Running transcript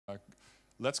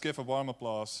Let's give a warm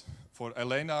applause for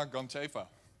Elena Gancheva.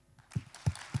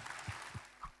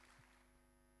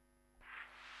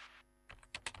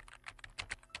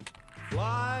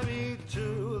 Fly me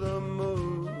to the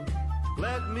moon,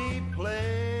 let me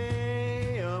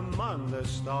play among the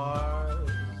stars.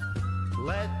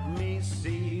 Let me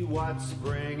see what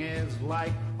spring is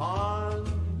like on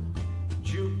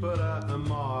Jupiter and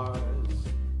Mars.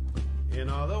 In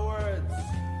other words,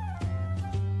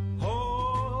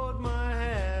 hold my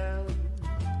hand.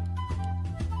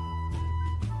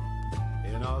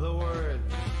 In other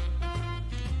words,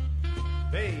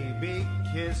 baby,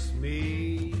 kiss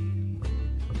me.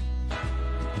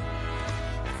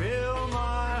 Fill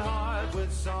my heart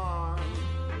with song,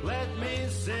 let me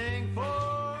sing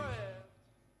forever.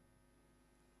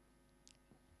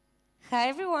 Hi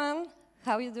everyone,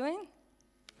 how you doing?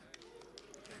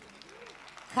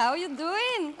 How you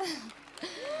doing?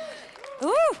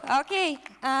 Ooh, okay,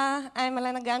 I'm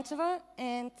Elena Gancheva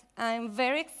and I'm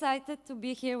very excited to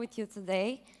be here with you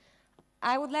today.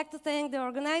 I would like to thank the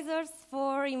organizers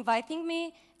for inviting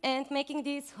me and making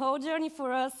this whole journey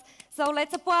for us. So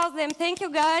let's applaud them. Thank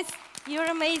you, guys. You're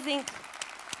amazing.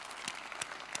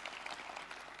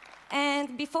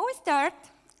 And before we start,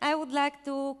 I would like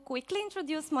to quickly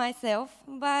introduce myself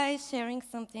by sharing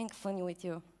something funny with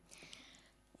you.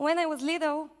 When I was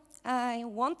little, I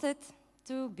wanted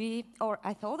to be, or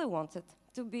I thought I wanted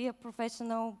to be a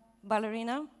professional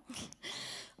ballerina.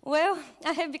 Well,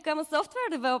 I have become a software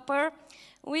developer,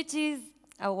 which is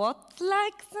a lot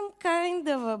like some kind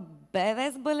of a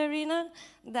badass ballerina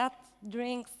that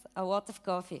drinks a lot of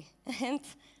coffee. And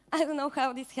I don't know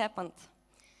how this happened.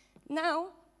 Now,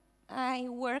 I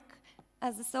work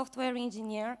as a software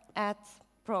engineer at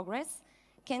Progress,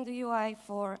 can do UI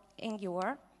for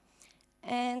Angular.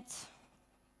 And,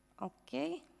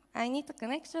 okay, I need a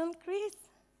connection, Chris.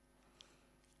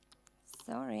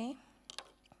 Sorry.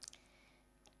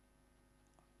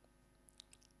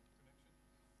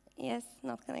 Yes,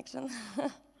 not connection.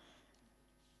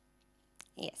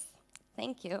 Yes,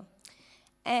 thank you.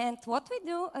 And what we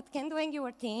do at Can Do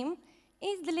Angular team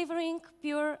is delivering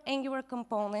pure Angular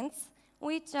components,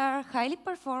 which are highly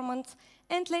performant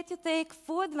and let you take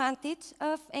full advantage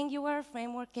of Angular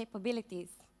framework capabilities.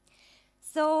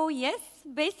 So yes,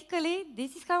 basically,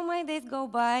 this is how my days go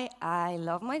by. I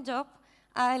love my job.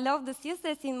 I love the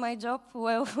CSS in my job.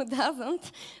 Well, who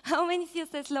doesn't? How many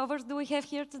CSS lovers do we have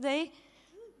here today?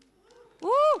 Woo!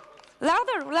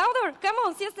 Louder, louder! Come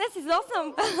on, CSS is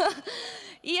awesome!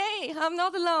 Yay, I'm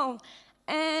not alone.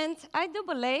 And I do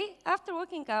ballet after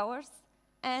working hours.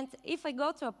 And if I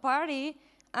go to a party,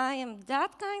 I am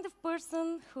that kind of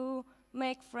person who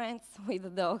makes friends with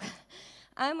a dog.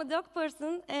 I'm a dog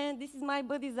person, and this is my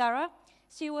buddy Zara.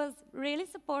 She was really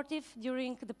supportive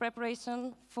during the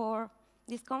preparation for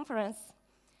this conference.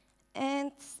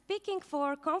 And speaking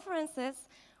for conferences,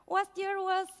 last year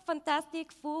was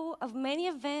fantastic, full of many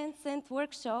events and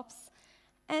workshops.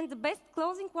 And the best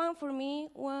closing one for me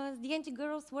was the NG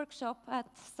Girls workshop at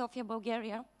Sofia,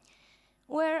 Bulgaria,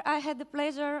 where I had the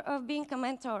pleasure of being a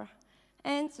mentor.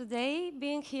 And today,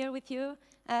 being here with you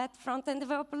at Frontend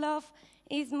Love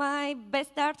is my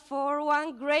best start for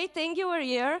one great Angular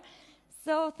year.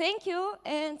 So thank you,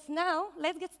 and now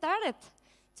let's get started.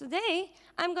 Today,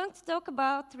 I'm going to talk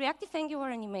about reactive Angular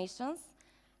animations,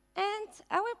 and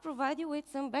I will provide you with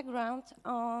some background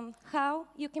on how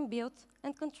you can build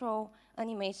and control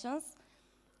animations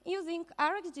using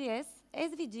RxJS,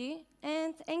 SVG,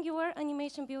 and Angular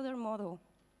Animation Builder model.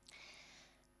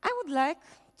 I would like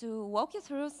to walk you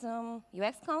through some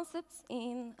UX concepts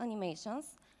in animations,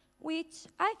 which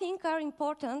I think are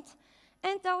important,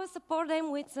 and I will support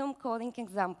them with some coding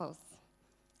examples.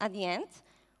 At the end,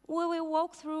 we will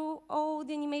walk through all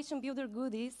the animation builder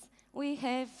goodies we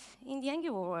have in the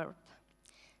Angular world.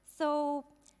 So,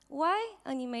 why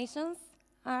animations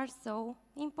are so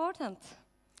important?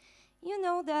 You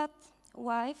know that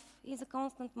life is a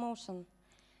constant motion,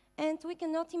 and we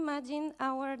cannot imagine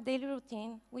our daily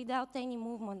routine without any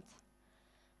movement.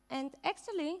 And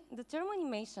actually, the term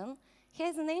animation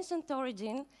has an ancient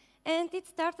origin, and it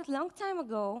started a long time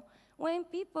ago when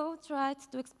people tried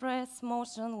to express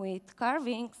motion with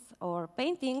carvings or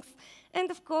paintings,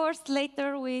 and of course,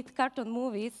 later with cartoon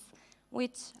movies,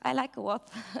 which I like a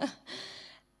lot.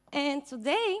 And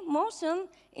today, motion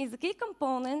is a key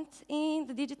component in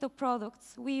the digital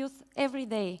products we use every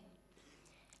day.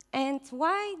 And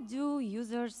why do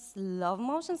users love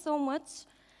motion so much?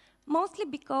 Mostly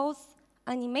because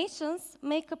animations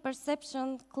make a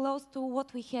perception close to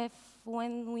what we have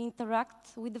when we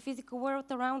interact with the physical world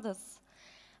around us.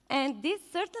 And this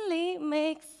certainly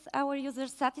makes our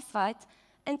users satisfied.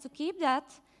 And to keep that,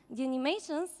 the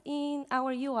animations in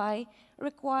our UI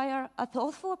require a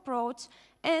thoughtful approach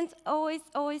and always,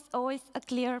 always, always a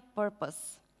clear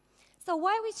purpose. So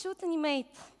why we should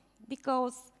animate?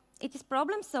 Because it is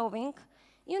problem solving.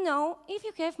 You know, if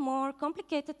you have more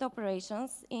complicated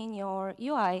operations in your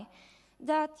UI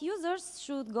that users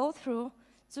should go through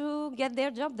to get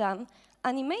their job done,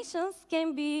 animations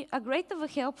can be a great of a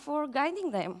help for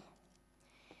guiding them.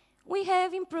 We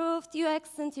have improved UX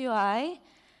and UI,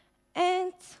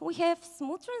 and we have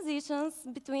smooth transitions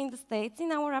between the states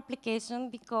in our application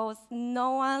because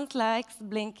no one likes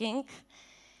blinking.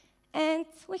 And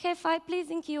we have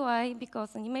eye-pleasing UI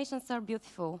because animations are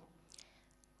beautiful.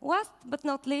 Last but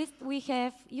not least, we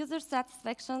have user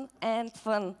satisfaction and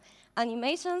fun.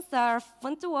 Animations are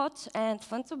fun to watch and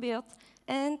fun to build,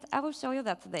 and I will show you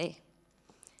that today.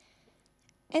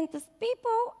 And as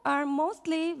people are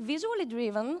mostly visually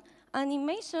driven,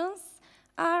 animations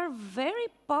are a very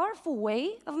powerful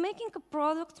way of making a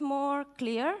product more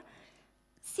clear,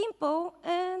 simple,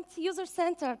 and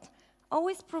user-centered,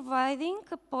 always providing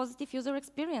a positive user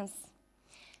experience.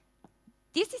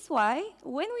 This is why,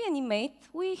 when we animate,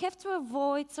 we have to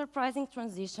avoid surprising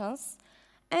transitions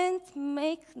and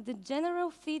make the general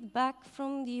feedback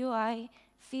from the UI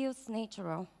feels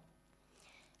natural.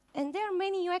 And there are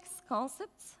many UX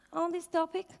concepts on this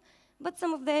topic, but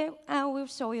some of them I will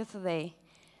show you today.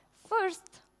 First,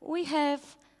 we have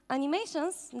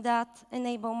animations that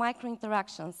enable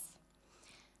micro-interactions.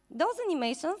 Those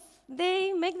animations,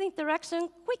 they make the interaction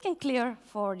quick and clear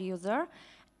for the user,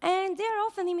 and they're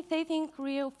often imitating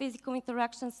real physical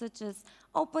interactions such as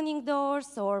opening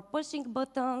doors or pushing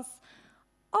buttons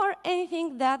or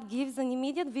anything that gives an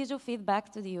immediate visual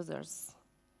feedback to the users.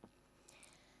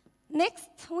 Next,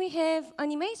 we have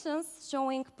animations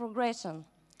showing progression.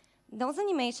 Those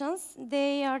animations,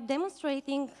 they are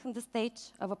demonstrating the stage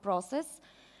of a process.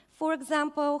 For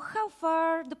example, how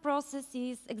far the process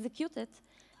is executed.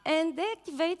 And they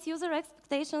activate user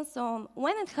expectations on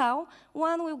when and how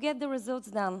one will get the results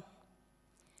done.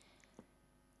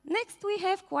 Next, we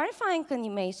have clarifying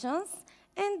animations,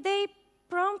 and they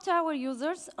prompt our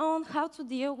users on how to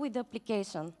deal with the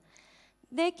application.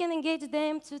 They can engage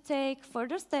them to take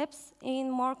further steps in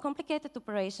more complicated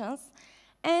operations,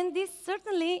 and this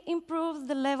certainly improves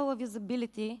the level of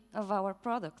usability of our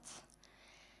product.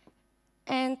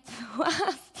 And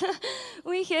last,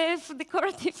 we have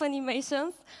decorative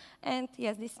animations. And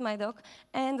yes, this is my dog.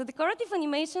 And the decorative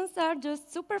animations are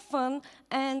just super fun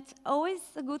and always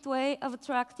a good way of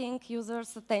attracting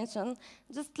users' attention,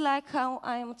 just like how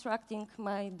I'm attracting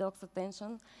my dog's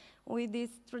attention with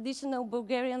this traditional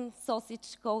Bulgarian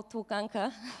sausage called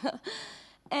tukanka.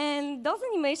 And those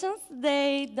animations,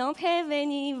 they don't have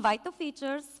any vital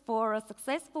features for a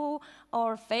successful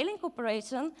or failing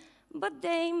operation, but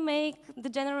they make the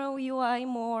general UI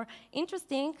more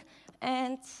interesting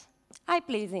and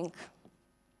eye-pleasing.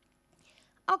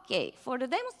 Okay, for the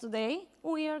demos today,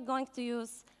 we are going to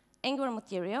use Angular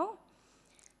material.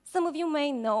 Some of you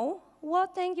may know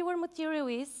what Angular material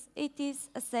is. It is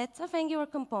a set of Angular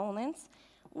components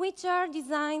which are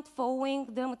designed following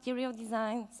the material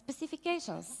design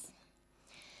specifications.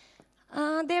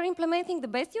 They're implementing the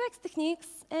best UX techniques,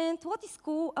 and what is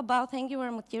cool about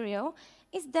Angular material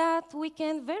is that we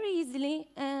can very easily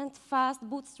and fast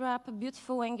bootstrap a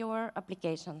beautiful Angular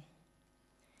application.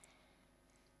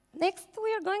 Next,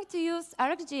 we are going to use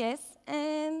Largest.js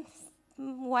and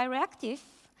why Reactive.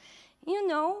 You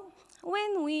know,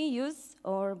 when we use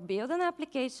or build an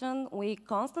application, we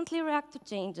constantly react to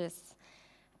changes.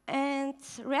 And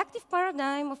reactive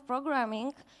paradigm of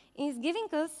programming is giving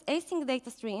us async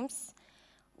data streams,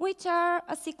 which are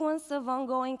a sequence of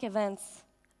ongoing events.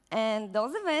 And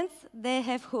those events, they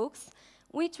have hooks,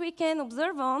 which we can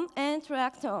observe on and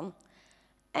react on.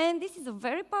 And this is a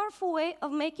very powerful way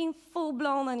of making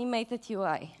full-blown animated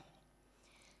UI.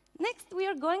 Next, we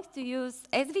are going to use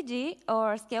SVG,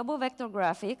 or Scalable Vector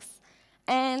Graphics.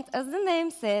 And as the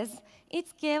name says, it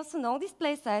scales to no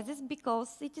display sizes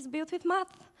because it is built with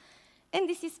math. And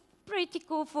this is pretty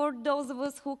cool for those of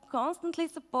us who constantly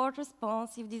support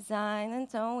responsive design and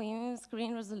tone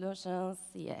screen resolutions.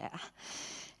 Yeah.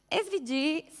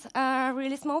 SVGs are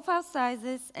really small file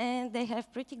sizes, and they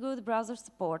have pretty good browser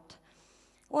support.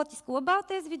 What is cool about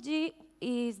SVG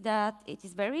is that it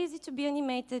is very easy to be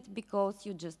animated because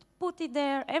you just put it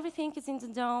there, everything is in the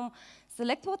DOM,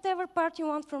 select whatever part you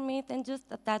want from it, and just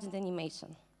attach the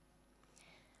animation.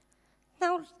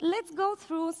 Now, let's go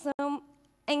through some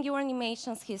Angular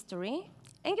animations history.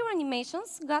 Angular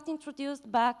animations got introduced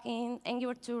back in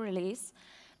Angular 2 release,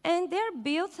 and they're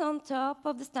built on top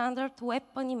of the standard Web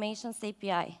Animations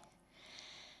API.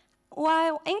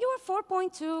 While Angular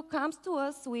 4.2 comes to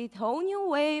us with a whole new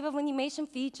wave of animation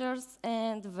features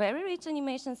and very rich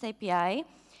animations API,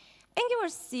 Angular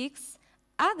 6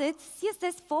 added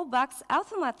CSS fallbacks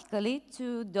automatically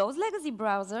to those legacy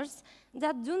browsers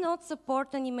that do not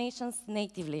support animations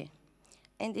natively.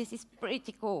 And this is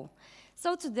pretty cool.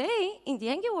 So today, in the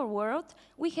Angular world,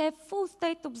 we have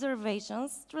full-state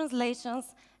observations, translations,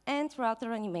 and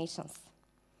router animations.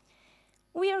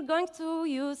 We are going to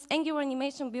use Angular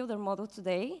Animation Builder module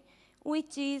today,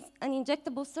 which is an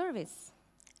injectable service.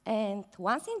 And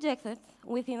once injected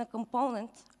within a component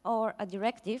or a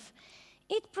directive,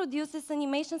 it produces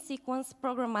animation sequence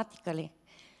programmatically.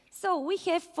 So we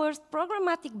have first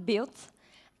programmatic build,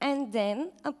 and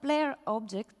then a player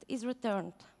object is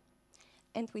returned.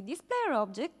 And with this player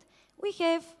object, we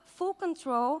have full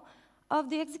control of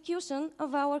the execution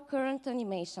of our current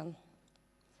animation.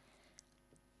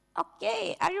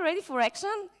 OK, are you ready for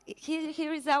action?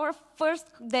 Here is our first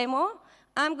demo.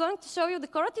 I'm going to show you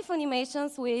decorative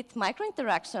animations with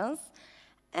micro-interactions.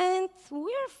 And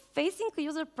we're facing a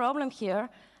user problem here.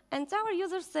 And our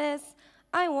user says,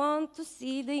 I want to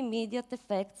see the immediate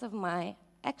effects of my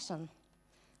action.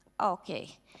 OK,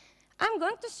 I'm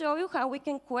going to show you how we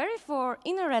can query for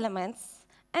inner elements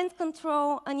and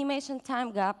control animation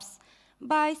time gaps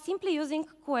by simply using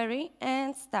query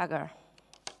and stagger.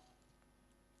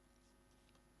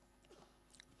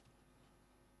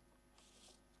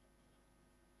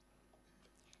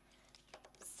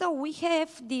 So we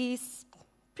have this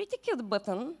pretty cute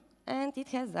button, and it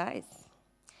has eyes.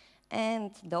 And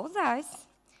those eyes,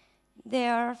 they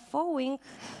are following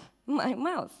my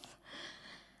mouse.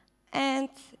 And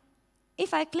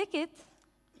if I click it,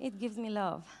 it gives me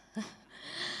love.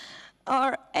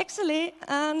 Or actually,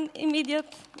 an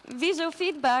immediate visual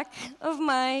feedback of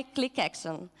my click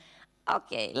action.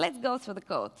 OK, let's go through the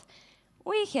code.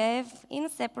 We have, in a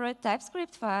separate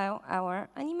TypeScript file, our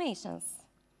animations.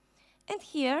 And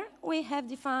here, we have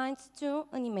defined two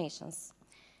animations.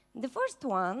 The first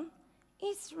one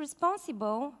is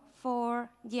responsible for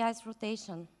the eye's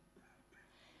rotation.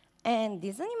 And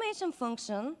this animation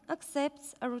function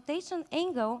accepts a rotation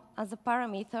angle as a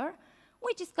parameter,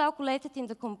 which is calculated in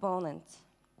the component.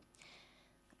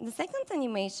 The second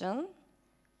animation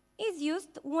is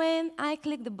used when I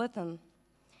click the button.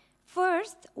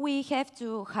 First, we have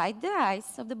to hide the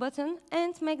eyes of the button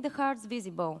and make the hearts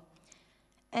visible.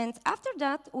 And after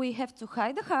that, we have to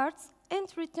hide the hearts and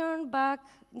return back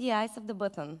the eyes of the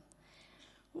button.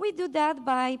 We do that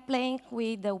by playing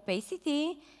with the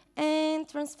opacity and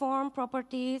transform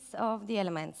properties of the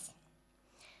elements.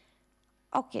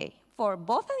 OK, for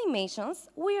both animations,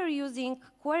 we are using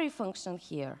query function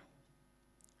here.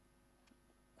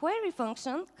 Query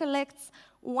function collects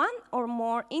one or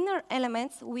more inner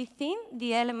elements within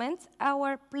the element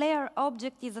our player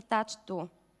object is attached to.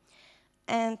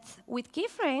 And with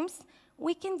keyframes,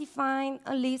 we can define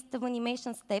a list of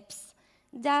animation steps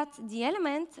that the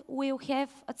element will have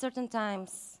at certain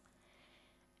times.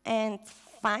 And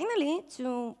finally,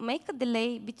 to make a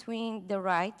delay between the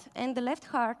right and the left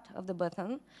heart of the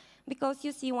button, because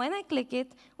you see, when I click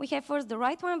it, we have first the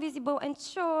right one visible, and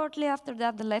shortly after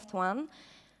that, the left one.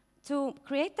 To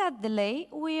create that delay,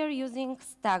 we are using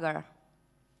stagger.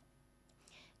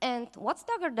 And what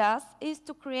stagger does is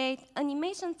to create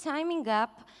animation timing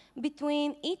gap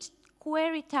between each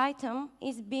queried item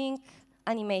is being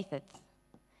animated.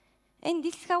 And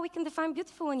this is how we can define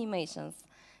beautiful animations.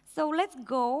 So let's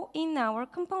go in our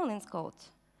components code.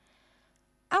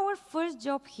 Our first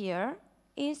job here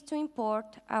is to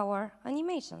import our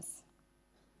animations.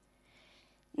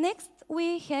 Next,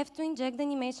 we have to inject the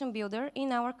animation builder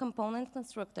in our component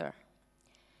constructor.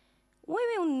 We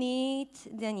will need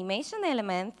the animation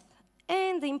element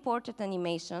and the imported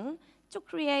animation to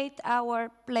create our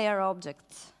player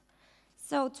object.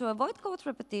 So to avoid code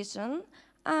repetition,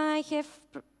 I have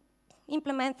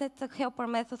implemented a helper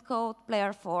method called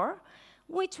player4,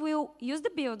 which will use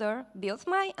the builder, build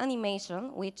my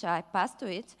animation, which I pass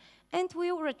to it, and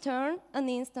will return an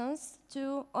instance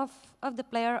of the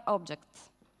player object.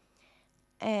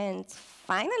 And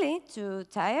finally, to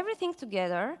tie everything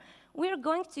together, we're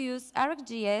going to use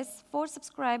react.js for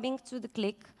subscribing to the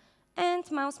click and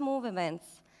mouse move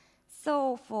events.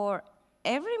 So for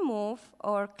every move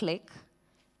or click,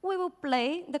 we will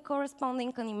play the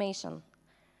corresponding animation.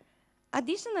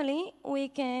 Additionally, we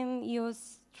can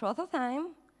use throttle time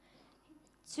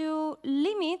to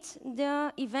limit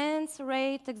the event's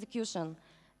rate execution.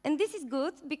 And this is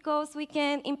good because we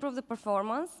can improve the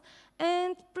performance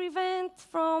and prevent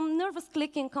from nervous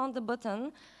clicking on the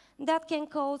button that can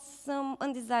cause some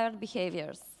undesired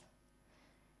behaviors.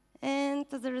 And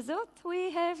as a result,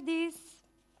 we have this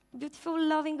beautiful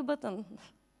loving button.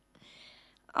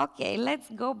 Okay, let's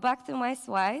go back to my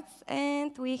slides,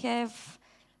 and we have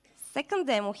second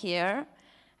demo here,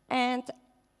 and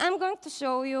I'm going to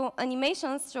show you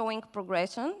animations showing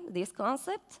progression, this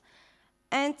concept.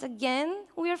 And again,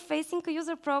 we are facing a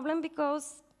user problem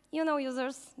because, you know,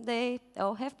 users, they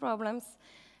all have problems.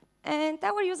 And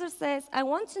our user says, I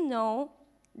want to know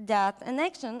that an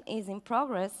action is in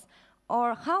progress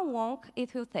or how long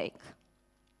it will take.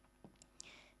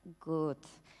 Good.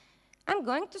 I'm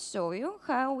going to show you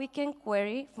how we can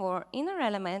query for inner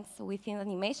elements within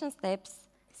animation steps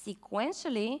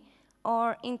sequentially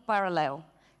or in parallel.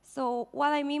 So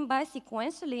what I mean by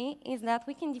sequentially is that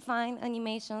we can define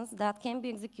animations that can be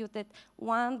executed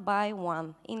one by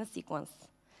one in a sequence.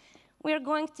 We are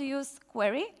going to use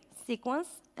query, sequence,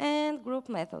 and group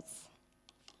methods.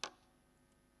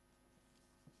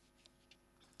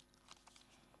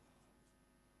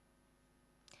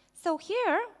 So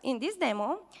here, in this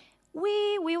demo,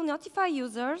 we will notify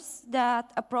users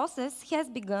that a process has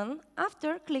begun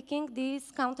after clicking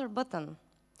this counter button.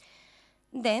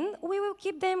 Then we will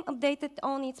keep them updated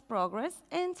on its progress,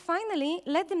 and finally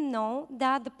let them know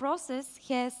that the process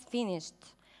has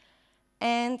finished.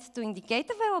 And to indicate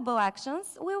available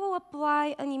actions, we will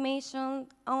apply animation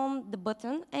on the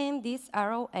button and these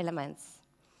arrow elements.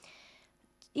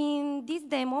 In this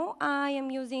demo, I am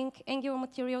using Angular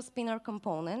Material Spinner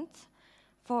component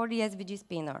for the SVG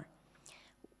spinner.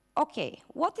 Okay,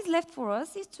 what is left for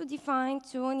us is to define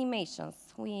two animations.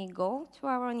 We go to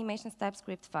our animations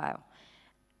TypeScript file.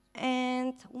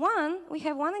 And we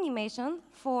have one animation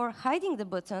for hiding the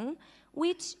button,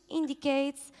 which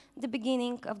indicates the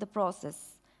beginning of the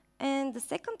process. And the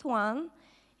second one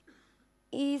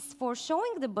is for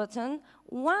showing the button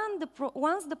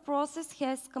once the process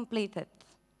has completed.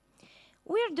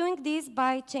 We are doing this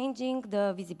by changing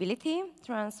the visibility,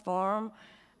 transform,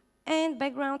 and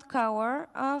background color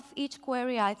of each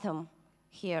query item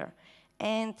here.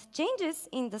 And changes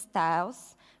in the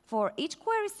styles for each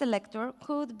query selector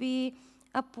could be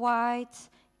applied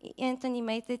and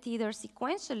animated either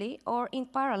sequentially or in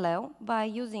parallel by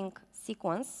using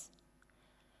sequence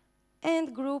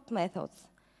and group methods.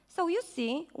 So you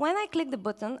see, when I click the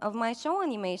button of my show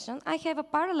animation, I have a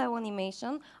parallel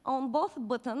animation on both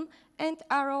button and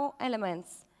arrow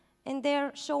elements, and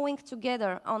they're showing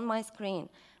together on my screen.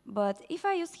 But if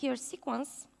I use here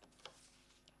sequence,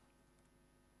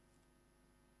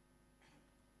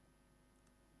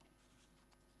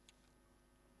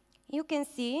 you can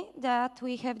see that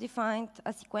we have defined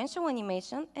a sequential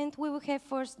animation, and we will have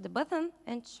first the button,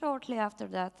 and shortly after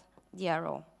that, the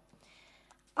arrow.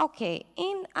 Okay,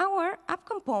 in our app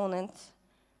component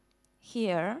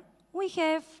here, we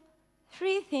have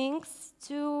three things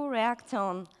to react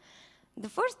on. The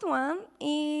first one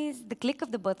is the click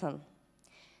of the button.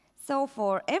 So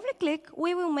for every click,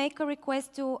 we will make a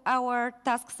request to our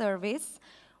task service,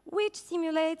 which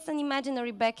simulates an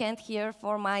imaginary backend here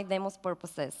for my demo's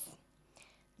purposes.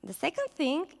 The second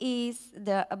thing is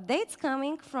the updates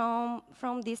coming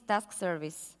from this task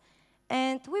service.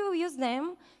 And we will use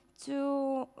them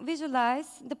to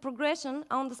visualize the progression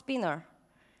on the spinner.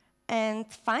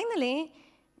 And finally,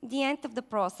 the end of the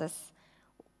process.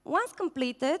 Once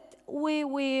completed, we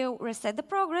will reset the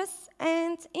progress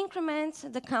and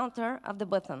increment the counter of the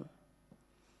button.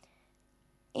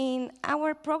 In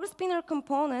our progress spinner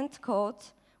component code,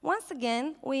 once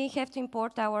again, we have to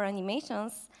import our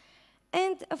animations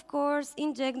and, of course,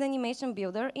 inject the animation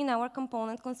builder in our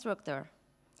component constructor.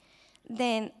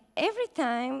 Then, every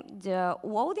time the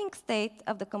loading state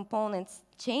of the components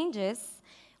changes,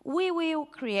 we will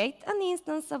create an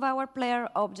instance of our player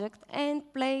object and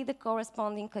play the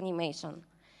corresponding animation.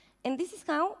 And this is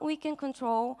how we can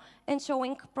control and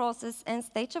showing process and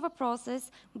stage of a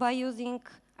process by using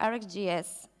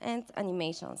React.js and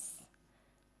animations.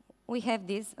 We have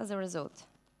this as a result.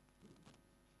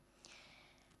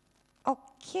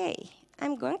 Okay,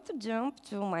 I'm going to jump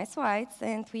to my slides,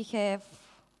 and we have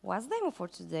what's demo for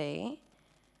today.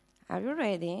 Are you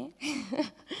ready?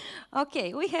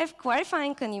 Okay, we have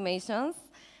clarifying animations,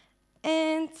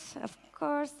 and of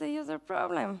course, the user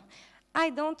problem. I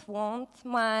don't want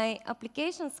my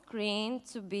application screen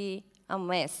to be a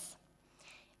mess.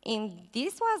 In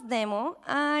this last demo,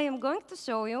 I am going to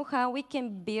show you how we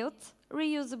can build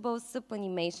reusable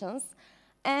sub-animations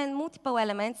and multiple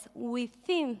elements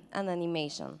within an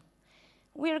animation.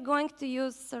 We are going to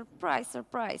use surprise,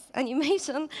 surprise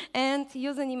animation and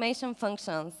use animation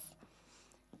functions.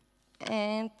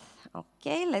 And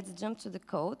okay, let's jump to the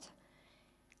code.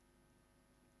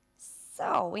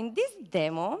 So in this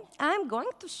demo, I'm going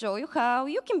to show you how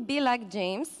you can be like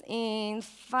James in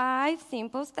 5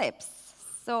 simple steps.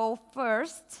 So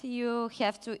first, you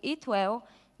have to eat well,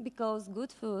 because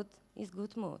good food is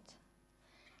good mood.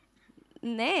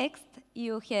 Next,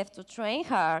 you have to train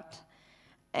hard,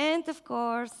 and of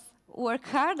course, work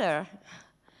harder.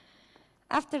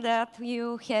 After that,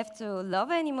 you have to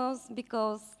love animals,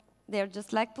 because they're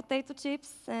just like potato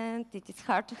chips, and it is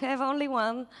hard to have only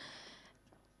one.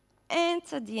 And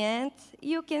at the end,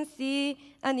 you can see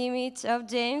an image of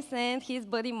James and his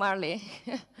buddy Marley.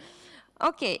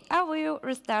 OK, I will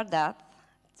restart that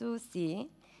to see.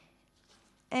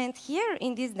 And here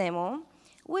in this demo,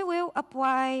 we will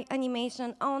apply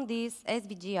animation on this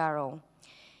SVG arrow.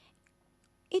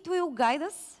 It will guide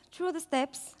us through the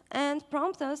steps and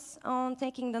prompt us on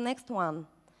taking the next one.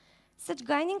 Such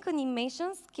guiding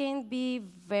animations can be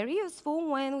very useful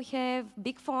when we have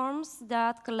big forms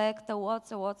that collect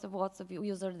lots of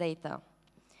user data.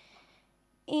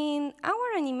 In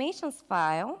our animations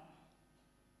file,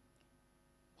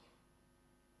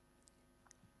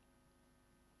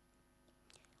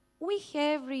 we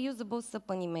have reusable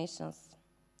sub-animations.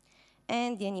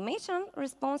 And the animation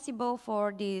responsible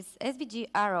for this SVG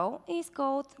arrow is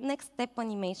called next step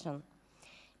animation.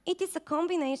 It is a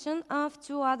combination of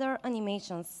two other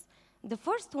animations. The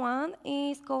first one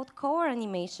is called color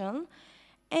animation,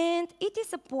 and it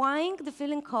is applying the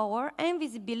filling color and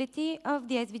visibility of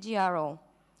the SVG arrow.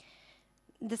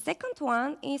 The second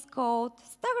one is called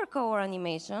stagger color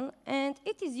animation, and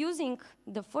it is using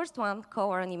the first one,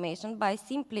 color animation, by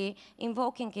simply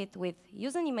invoking it with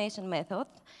useAnimation method,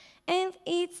 and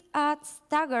it adds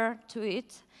stagger to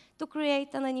it to create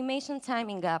an animation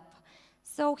timing gap.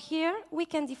 So here we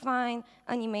can define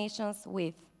animations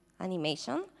with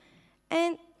animation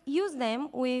and use them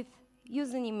with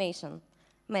useAnimation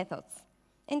methods.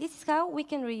 And this is how we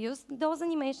can reuse those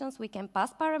animations. We can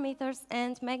pass parameters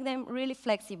and make them really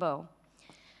flexible.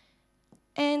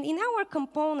 And in our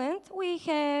component, we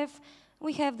have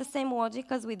the same logic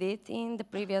as we did in the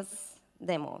previous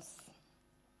demos.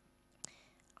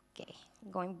 OK,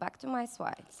 going back to my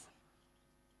slides.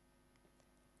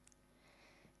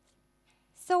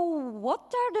 So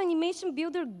what are the animation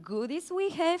builder goodies we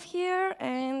have here?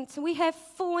 And we have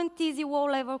full and easy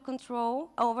low-level control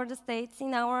over the states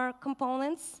in our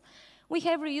components. We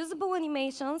have reusable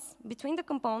animations between the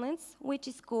components, which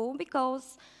is cool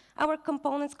because our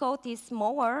components code is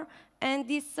smaller, and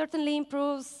this certainly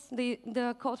improves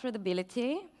the code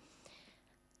readability.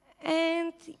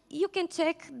 And you can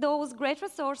check those great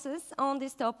resources on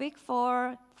this topic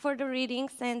for further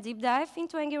readings and deep dive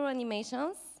into Angular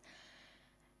animations.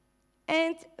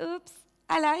 And oops,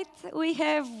 I lied. We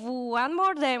have one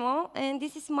more demo, and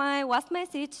this is my last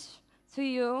message to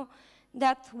you,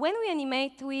 that when we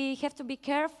animate, we have to be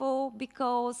careful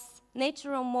because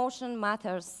natural motion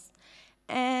matters.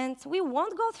 And we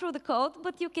won't go through the code,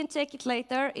 but you can check it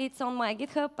later. It's on my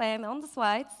GitHub and on the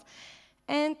slides.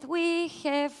 And we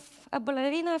have a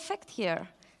ballerina effect here.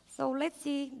 So let's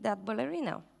see that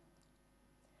ballerina.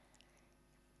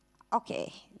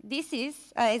 OK, this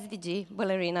is a SVG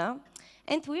ballerina.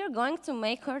 And we are going to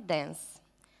make her dance.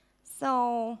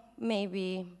 So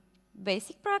maybe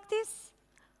basic practice?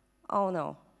 Oh,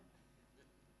 no.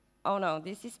 Oh, no,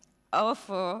 this is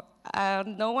awful.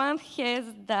 No one has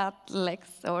that legs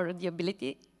or the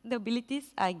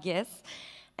abilities, I guess.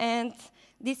 And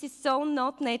this is so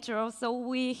not natural, so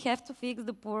we have to fix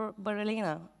the poor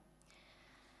ballerina.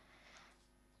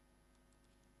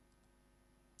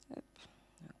 Okay.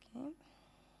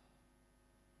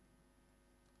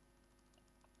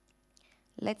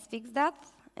 Let's fix that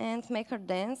and make her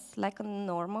dance like a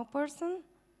normal person.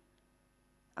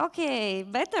 OK,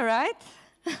 better, right?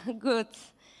 Good.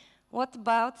 What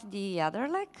about the other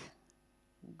leg?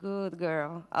 Good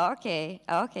girl. OK,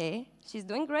 OK. She's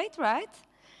doing great, right?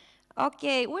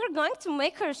 OK, we're going to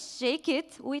make her shake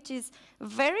it, which is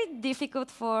very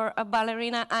difficult for a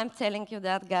ballerina. I'm telling you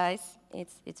that, guys.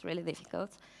 It's really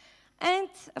difficult. And,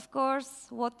 of course,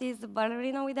 what is a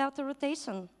ballerina without a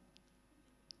rotation?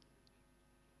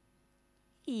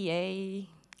 Yay.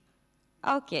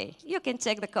 OK, you can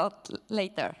check the code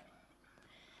later.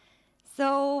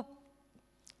 So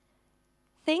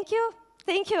thank you.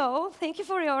 Thank you all. Thank you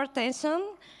for your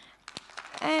attention.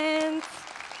 And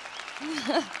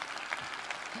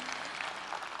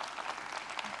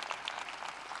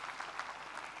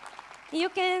you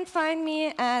can find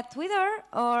me at Twitter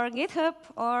or GitHub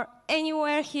or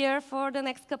anywhere here for the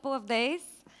next couple of days.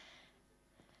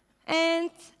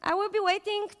 And I will be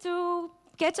waiting to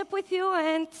catch up with you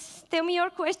and tell me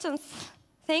your questions.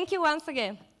 Thank you once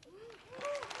again.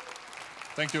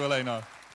 Thank you, Elena.